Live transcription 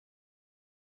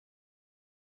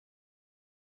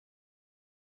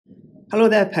Hello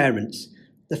there, parents.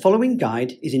 The following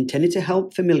guide is intended to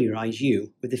help familiarise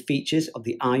you with the features of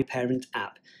the iParent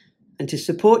app and to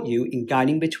support you in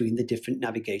guiding between the different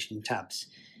navigation tabs.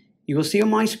 You will see on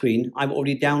my screen I've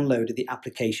already downloaded the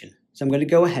application, so I'm going to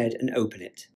go ahead and open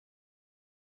it.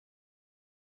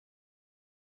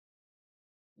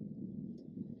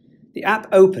 The app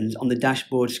opens on the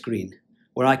dashboard screen,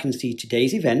 where I can see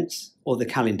today's events or the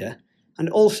calendar, and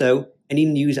also any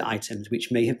news items which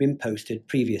may have been posted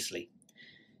previously.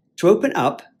 To open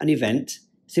up an event,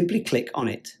 simply click on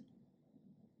it.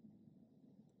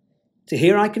 So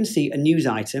here I can see a news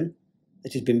item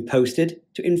that has been posted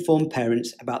to inform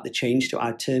parents about the change to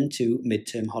our Term 2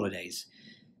 midterm holidays.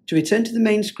 To return to the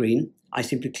main screen, I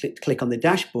simply click on the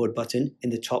dashboard button in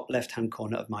the top left-hand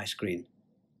corner of my screen.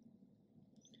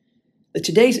 The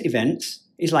today's events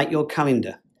is like your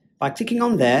calendar. By clicking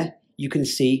on there, you can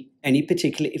see any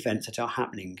particular events that are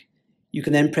happening. You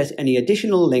can then press any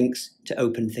additional links to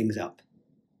open things up.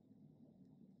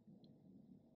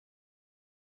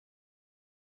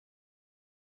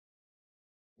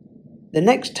 The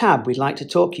next tab we'd like to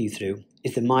talk you through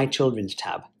is the My Children's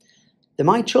tab. The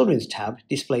My Children's tab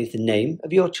displays the name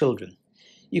of your children.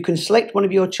 You can select one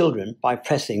of your children by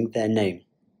pressing their name.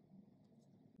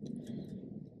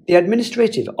 The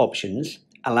administrative options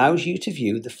allows you to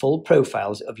view the full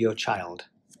profiles of your child.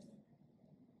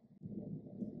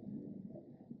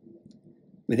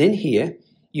 Within here,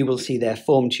 you will see their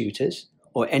form tutors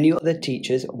or any other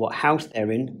teachers, what house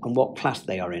they're in and what class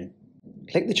they are in.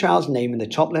 Click the child's name in the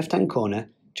top left-hand corner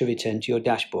to return to your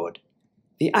dashboard.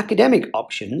 The academic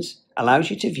options allows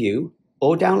you to view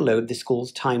or download the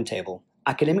school's timetable,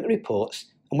 academic reports,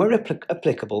 and where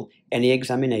applicable, any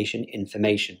examination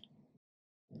information.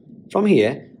 From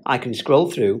here, I can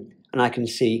scroll through and I can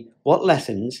see what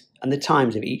lessons and the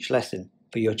times of each lesson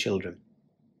for your children.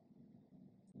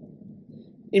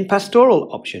 In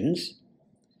pastoral options,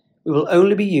 we will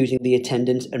only be using the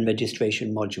attendance and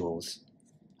registration modules.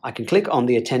 I can click on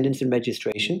the attendance and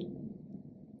registration,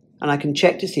 and I can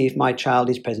check to see if my child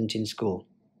is present in school.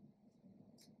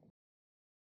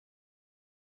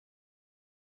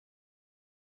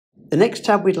 The next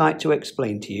tab we'd like to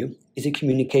explain to you is the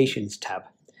Communications tab.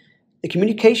 The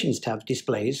Communications tab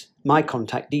displays My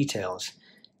Contact Details.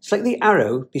 Select the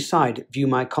arrow beside View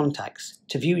My Contacts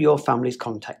to view your family's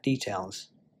contact details.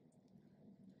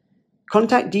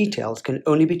 Contact details can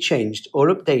only be changed or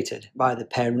updated via the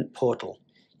parent portal.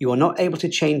 You are not able to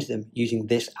change them using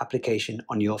this application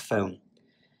on your phone.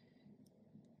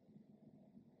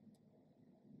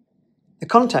 The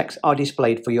contacts are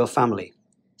displayed for your family.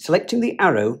 Selecting the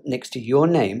arrow next to your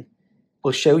name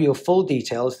will show your full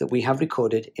details that we have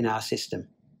recorded in our system.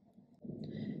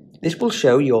 This will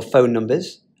show your phone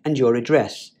numbers and your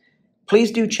address.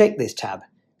 Please do check this tab,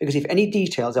 because if any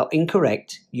details are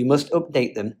incorrect, you must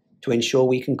update them to ensure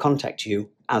we can contact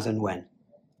you as and when.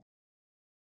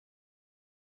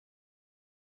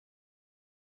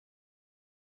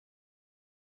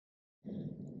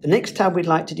 The next tab we'd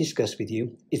like to discuss with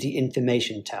you is the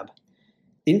Information tab.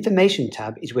 The Information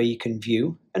tab is where you can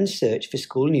view and search for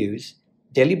school news,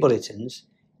 daily bulletins,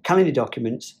 calendar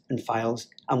documents and files,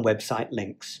 and website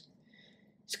links.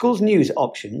 School's news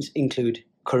options include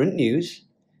current news,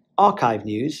 archive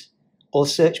news, or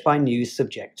search by news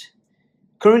subject.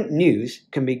 Current news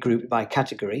can be grouped by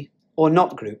category or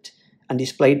not grouped and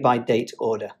displayed by date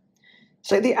order.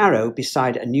 Select the arrow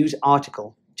beside a news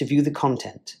article to view the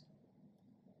content.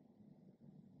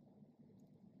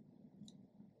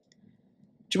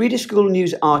 To read a school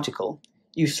news article,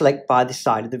 you select by the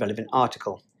side of the relevant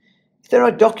article. If there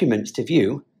are documents to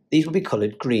view, these will be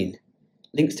coloured green.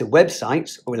 Links to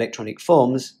websites or electronic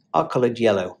forms are coloured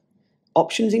yellow.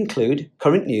 Options include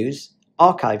current news,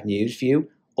 archive news view,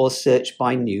 or search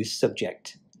by news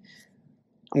subject.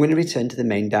 I'm going to return to the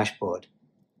main dashboard.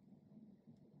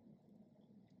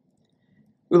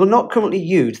 We will not currently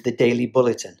use the daily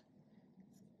bulletin.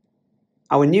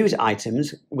 Our news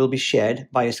items will be shared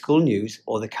via school news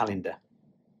or the calendar.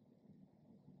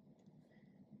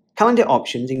 Calendar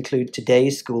options include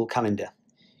today's school calendar.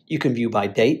 You can view by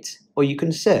date or you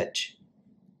can search.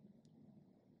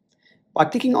 By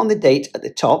clicking on the date at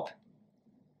the top,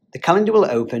 the calendar will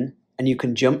open and you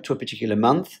can jump to a particular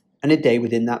month and a day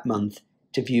within that month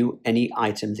to view any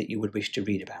items that you would wish to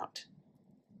read about.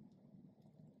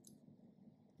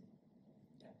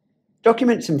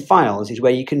 Documents and files is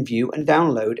where you can view and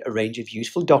download a range of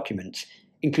useful documents,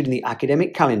 including the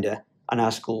academic calendar and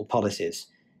our school policies.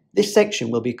 This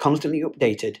section will be constantly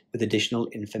updated with additional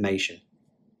information.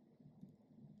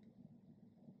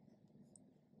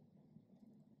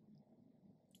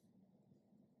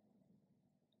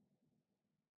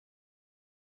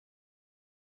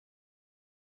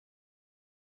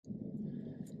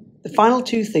 The final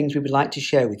two things we would like to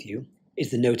share with you is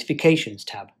the Notifications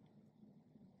tab.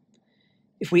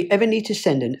 If we ever need to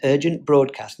send an urgent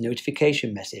broadcast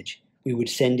notification message, we would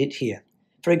send it here.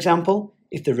 For example,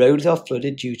 if the roads are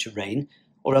flooded due to rain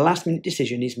or a last-minute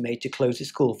decision is made to close the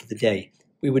school for the day,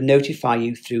 we would notify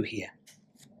you through here.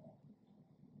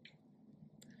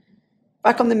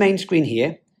 Back on the main screen here,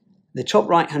 in the top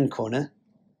right-hand corner,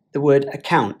 the word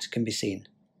Account can be seen.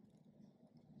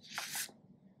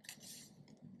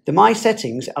 The My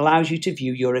Settings allows you to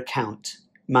view your account,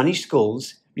 manage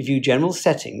schools, review general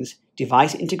settings,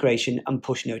 device integration and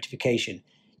push notification.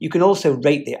 You can also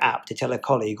rate the app to tell a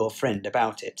colleague or friend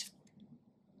about it.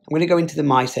 I'm going to go into the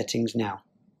My Settings now.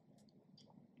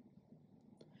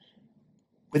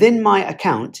 Within My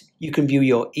Account, you can view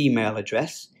your email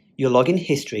address, your login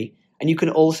history, and you can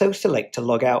also select to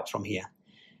log out from here.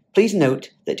 Please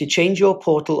note that to change your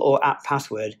portal or app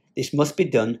password, this must be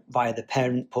done via the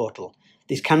parent portal.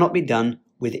 This cannot be done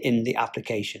within the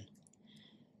application.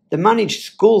 The Manage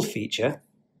Schools feature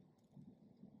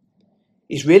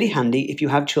is really handy if you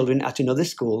have children at another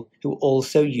school who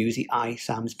also use the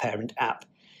iSAMS parent app,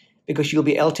 because you'll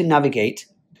be able to navigate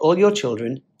all your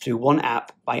children through one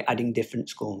app by adding different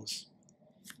schools.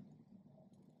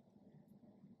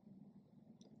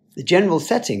 The General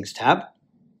Settings tab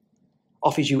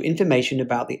offers you information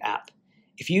about the app.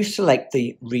 If you select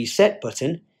the Reset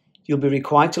button, you'll be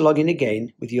required to log in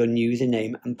again with your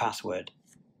username and password.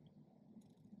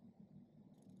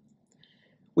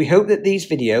 We hope that these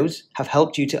videos have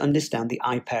helped you to understand the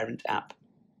iParent app.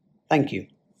 Thank you.